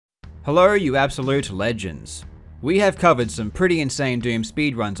Hello, you absolute legends. We have covered some pretty insane Doom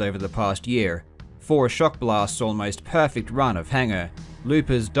speedruns over the past year. 4 Shock Blast's almost perfect run of Hangar,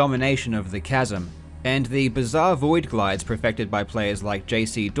 Looper's domination of the Chasm, and the bizarre Void Glides perfected by players like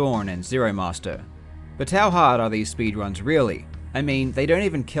JC Dawn and Zero Master. But how hard are these speedruns really? I mean, they don't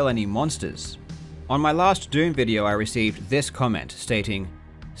even kill any monsters. On my last Doom video I received this comment stating,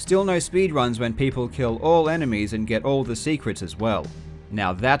 "Still no speedruns when people kill all enemies and get all the secrets as well.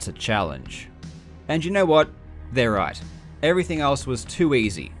 Now that's a challenge." And you know what? They're right. Everything else was too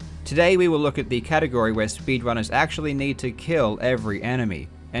easy. Today we will look at the category where speedrunners actually need to kill every enemy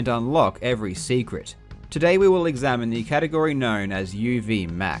and unlock every secret. Today we will examine the category known as UV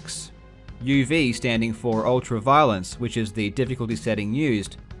MAX. UV standing for Ultra Violence, which is the difficulty setting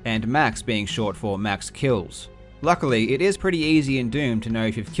used, and MAX being short for Max Kills. Luckily, it is pretty easy in Doom to know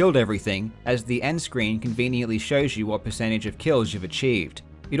if you've killed everything, as the end screen conveniently shows you what percentage of kills you've achieved.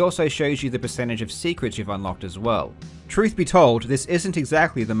 It also shows you the percentage of secrets you've unlocked as well. Truth be told, this isn't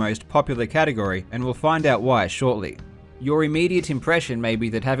exactly the most popular category, and we'll find out why shortly. Your immediate impression may be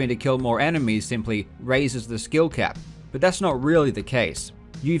that having to kill more enemies simply raises the skill cap, but that's not really the case.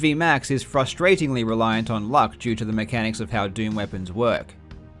 UV MAX is frustratingly reliant on luck due to the mechanics of how Doom weapons work.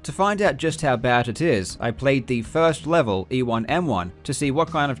 To find out just how bad it is, I played the first level, E1M1, to see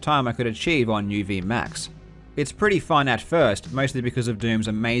what kind of time I could achieve on UV MAX. It's pretty fun at first, mostly because of Doom's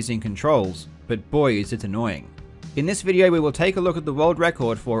amazing controls, but boy is it annoying. In this video we will take a look at the world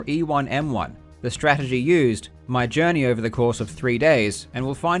record for E1M1, the strategy used, my journey over the course of 3 days, and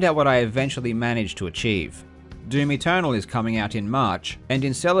we'll find out what I eventually managed to achieve. Doom Eternal is coming out in March, and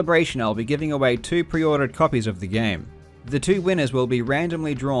in celebration I'll be giving away 2 pre-ordered copies of the game. The 2 winners will be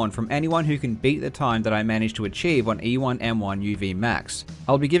randomly drawn from anyone who can beat the time that I managed to achieve on E1M1 UV MAX.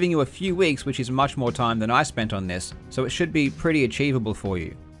 I'll be giving you a few weeks, which is much more time than I spent on this, so it should be pretty achievable for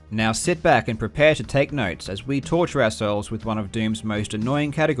you. Now sit back and prepare to take notes as we torture ourselves with one of Doom's most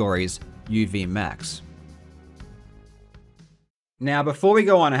annoying categories, UV MAX. Now before we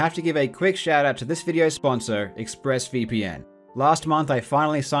go on, I have to give a quick shout out to this video's sponsor, ExpressVPN. Last month I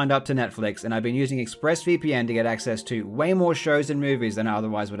finally signed up to Netflix, and I've been using ExpressVPN to get access to way more shows and movies than I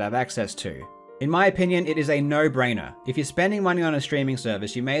otherwise would have access to. In my opinion, it is a no-brainer. If you're spending money on a streaming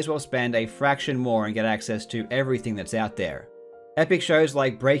service, you may as well spend a fraction more and get access to everything that's out there. Epic shows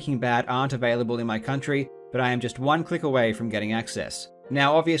like Breaking Bad aren't available in my country, but I am just one click away from getting access.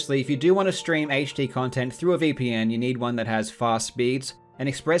 Now obviously, if you do want to stream HD content through a VPN, you need one that has fast speeds, and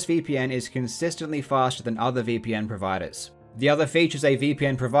ExpressVPN is consistently faster than other VPN providers. The other features a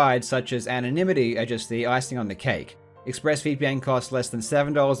VPN provides, such as anonymity, are just the icing on the cake. ExpressVPN costs less than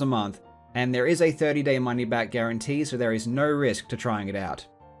 $7 a month, and there is a 30-day money-back guarantee, so there is no risk to trying it out.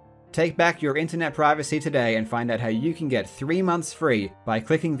 Take back your internet privacy today and find out how you can get 3 months free by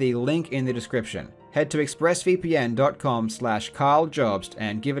clicking the link in the description. Head to expressvpn.com/KarlJobst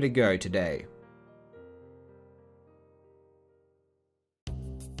and give it a go today.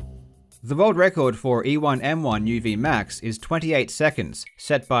 The world record for E1M1 UV MAX is 28 seconds,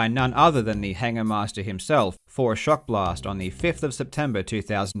 set by none other than the Hangar Master himself for a Shock Blast on the 5th of September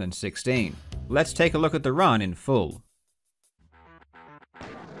 2016. Let's take a look at the run in full.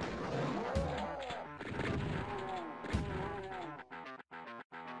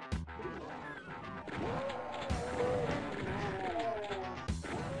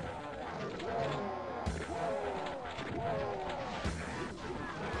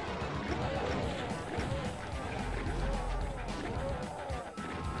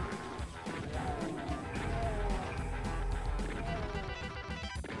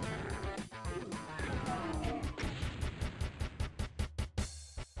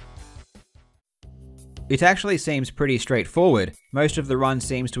 It actually seems pretty straightforward. Most of the run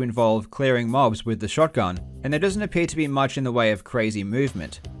seems to involve clearing mobs with the shotgun, and there doesn't appear to be much in the way of crazy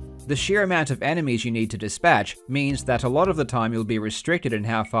movement. The sheer amount of enemies you need to dispatch means that a lot of the time you'll be restricted in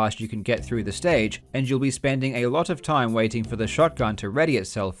how fast you can get through the stage, and you'll be spending a lot of time waiting for the shotgun to ready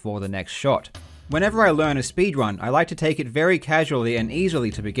itself for the next shot. Whenever I learn a speedrun, I like to take it very casually and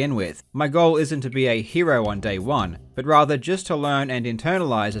easily to begin with. My goal isn't to be a hero on day 1, but rather just to learn and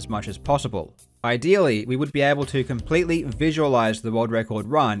internalize as much as possible. Ideally, we would be able to completely visualize the world record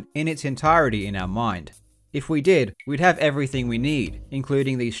run in its entirety in our mind. If we did, we'd have everything we need,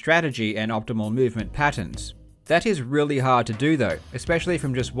 including the strategy and optimal movement patterns. That is really hard to do though, especially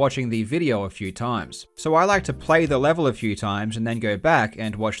from just watching the video a few times. So I like to play the level a few times and then go back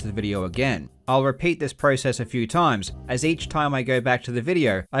and watch the video again. I'll repeat this process a few times, as each time I go back to the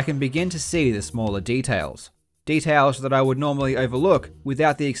video, I can begin to see the smaller details. Details that I would normally overlook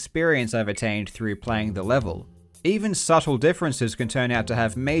without the experience I've attained through playing the level. Even subtle differences can turn out to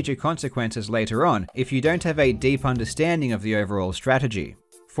have major consequences later on if you don't have a deep understanding of the overall strategy.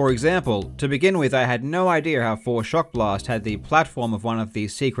 For example, to begin with, I had no idea how 4 Shock Blast had the platform of one of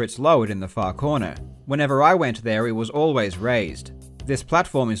these secrets lowered in the far corner. Whenever I went there, it was always raised. This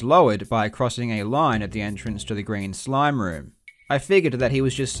platform is lowered by crossing a line at the entrance to the green slime room. I figured that he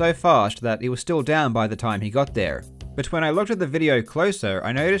was just so fast that he was still down by the time he got there. But when I looked at the video closer,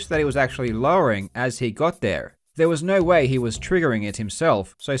 I noticed that it was actually lowering as he got there. There was no way he was triggering it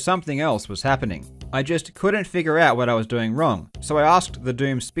himself, so something else was happening. I just couldn't figure out what I was doing wrong, so I asked the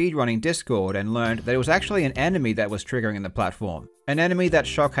Doom speedrunning Discord and learned that it was actually an enemy that was triggering the platform. An enemy that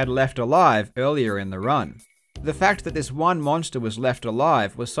Shock had left alive earlier in the run. The fact that this one monster was left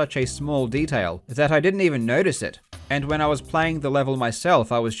alive was such a small detail that I didn't even notice it, and when I was playing the level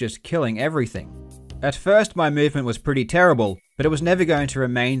myself I was just killing everything. At first my movement was pretty terrible, but it was never going to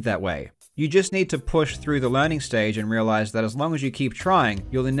remain that way. You just need to push through the learning stage and realize that as long as you keep trying,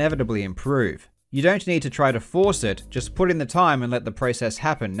 you'll inevitably improve. You don't need to try to force it, just put in the time and let the process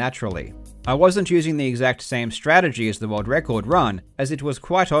happen naturally. I wasn't using the exact same strategy as the world record run, as it was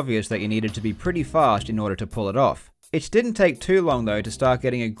quite obvious that you needed to be pretty fast in order to pull it off. It didn't take too long though to start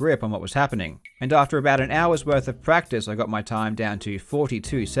getting a grip on what was happening, and after about an hour's worth of practice I got my time down to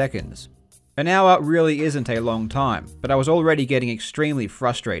 42 seconds. An hour really isn't a long time, but I was already getting extremely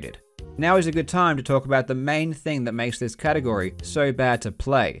frustrated. Now is a good time to talk about the main thing that makes this category so bad to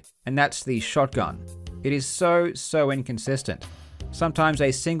play, and that's the shotgun. It is so inconsistent. Sometimes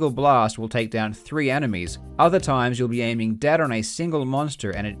a single blast will take down 3 enemies, other times you'll be aiming dead on a single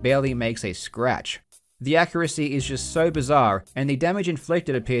monster and it barely makes a scratch. The accuracy is just so bizarre, and the damage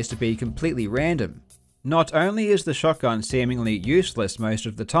inflicted appears to be completely random. Not only is the shotgun seemingly useless most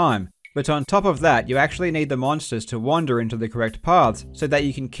of the time, but on top of that, you actually need the monsters to wander into the correct paths so that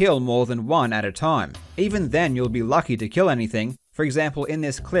you can kill more than one at a time. Even then, you'll be lucky to kill anything. For example, in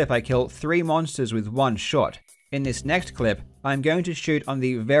this clip, I kill 3 monsters with 1 shot. In this next clip, I'm going to shoot on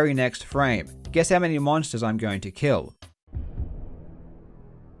the very next frame. Guess how many monsters I'm going to kill.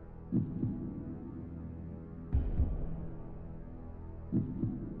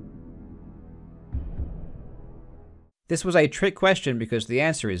 This was a trick question because the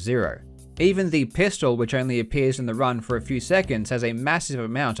answer is 0. Even the pistol, which only appears in the run for a few seconds, has a massive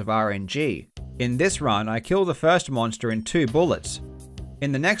amount of RNG. In this run, I kill the first monster in 2 bullets.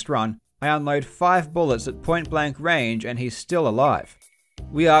 In the next run, I unload 5 bullets at point blank range and he's still alive.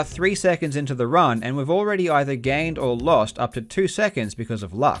 We are 3 seconds into the run and we've already either gained or lost up to 2 seconds because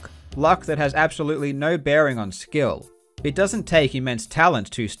of luck. Luck that has absolutely no bearing on skill. It doesn't take immense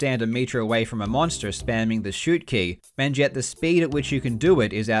talent to stand a meter away from a monster spamming the shoot key, and yet the speed at which you can do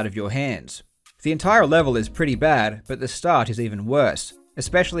it is out of your hands. The entire level is pretty bad, but the start is even worse,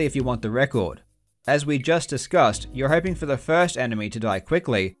 especially if you want the record. As we just discussed, you're hoping for the first enemy to die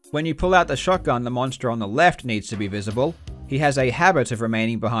quickly. When you pull out the shotgun, the monster on the left needs to be visible. He has a habit of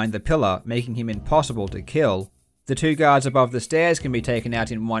remaining behind the pillar, making him impossible to kill. The 2 guards above the stairs can be taken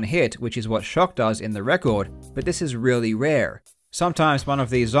out in 1 hit, which is what Shock does in the record, but this is really rare. Sometimes one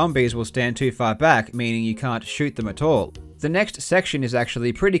of these zombies will stand too far back, meaning you can't shoot them at all. The next section is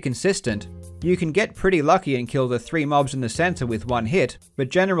actually pretty consistent. You can get pretty lucky and kill the 3 mobs in the center with 1 hit, but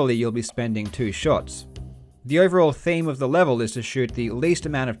generally you'll be spending 2 shots. The overall theme of the level is to shoot the least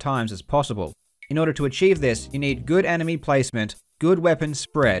amount of times as possible. In order to achieve this, you need good enemy placement, good weapon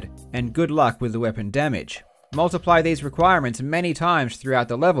spread, and good luck with the weapon damage. Multiply these requirements many times throughout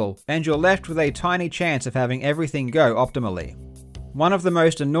the level, and you're left with a tiny chance of having everything go optimally. One of the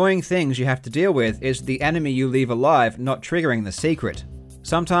most annoying things you have to deal with is the enemy you leave alive not triggering the secret.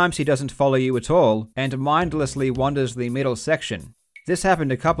 Sometimes he doesn't follow you at all, and mindlessly wanders the middle section. This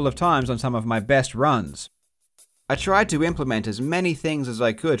happened a couple of times on some of my best runs. I tried to implement as many things as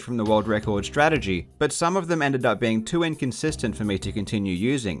I could from the world record strategy, but some of them ended up being too inconsistent for me to continue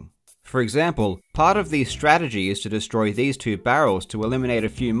using. For example, part of the strategy is to destroy these 2 barrels to eliminate a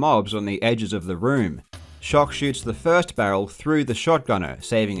few mobs on the edges of the room. Shock shoots the first barrel through the shotgunner,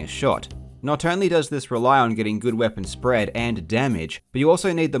 saving a shot. Not only does this rely on getting good weapon spread and damage, but you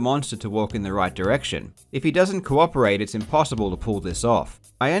also need the monster to walk in the right direction. If he doesn't cooperate, it's impossible to pull this off.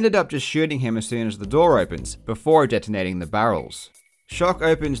 I ended up just shooting him as soon as the door opens, before detonating the barrels. Shock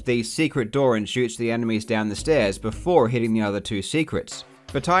opens the secret door and shoots the enemies down the stairs before hitting the other 2 secrets.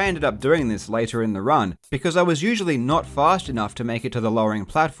 But I ended up doing this later in the run, because I was usually not fast enough to make it to the lowering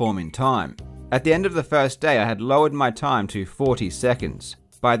platform in time. At the end of the first day, I had lowered my time to 40 seconds.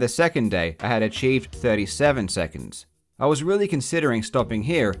 By the second day, I had achieved 37 seconds. I was really considering stopping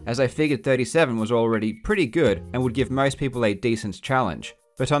here, as I figured 37 was already pretty good and would give most people a decent challenge.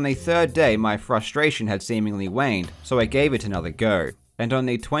 But on the third day my frustration had seemingly waned, so I gave it another go. And on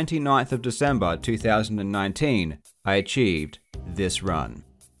the 29th of December 2019, I achieved this run.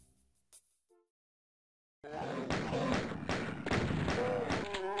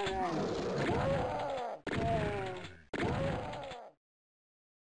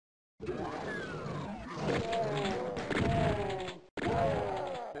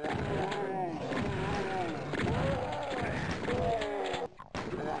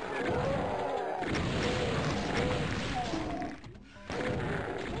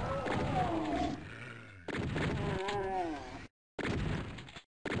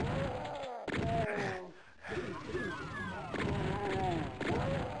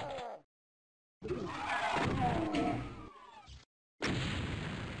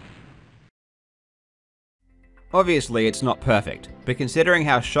 Obviously it's not perfect, but considering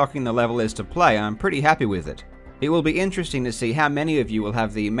how shocking the level is to play, I'm pretty happy with it. It will be interesting to see how many of you will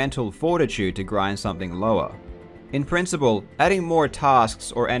have the mental fortitude to grind something lower. In principle, adding more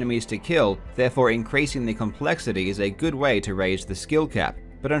tasks or enemies to kill, therefore increasing the complexity, is a good way to raise the skill cap,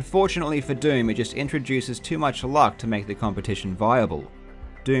 but unfortunately for Doom it just introduces too much luck to make the competition viable.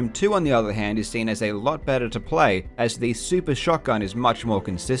 Doom 2 on the other hand is seen as a lot better to play, as the super shotgun is much more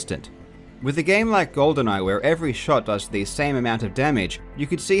consistent. With a game like GoldenEye where every shot does the same amount of damage, you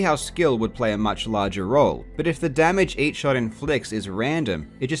could see how skill would play a much larger role, but if the damage each shot inflicts is random,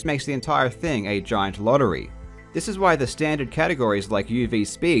 it just makes the entire thing a giant lottery. This is why the standard categories like UV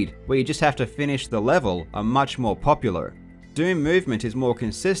Speed, where you just have to finish the level, are much more popular. Doom movement is more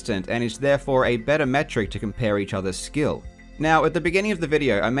consistent and is therefore a better metric to compare each other's skill. Now, at the beginning of the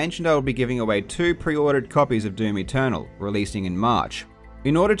video I mentioned I will be giving away 2 pre-ordered copies of Doom Eternal, releasing in March.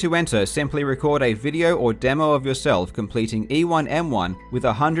 In order to enter, simply record a video or demo of yourself completing E1M1 with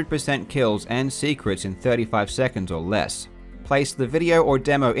 100% kills and secrets in 35 seconds or less. Place the video or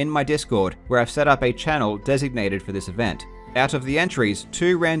demo in my Discord, where I've set up a channel designated for this event. Out of the entries,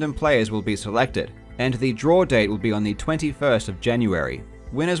 2 random players will be selected, and the draw date will be on the 21st of January.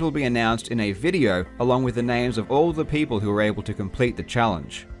 Winners will be announced in a video along with the names of all the people who were able to complete the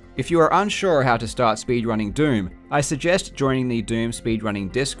challenge. If you are unsure how to start speedrunning Doom, I suggest joining the Doom Speedrunning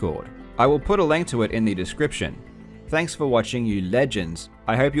Discord. I will put a link to it in the description. Thanks for watching, you legends.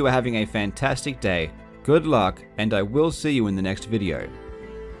 I hope you are having a fantastic day, good luck, and I will see you in the next video.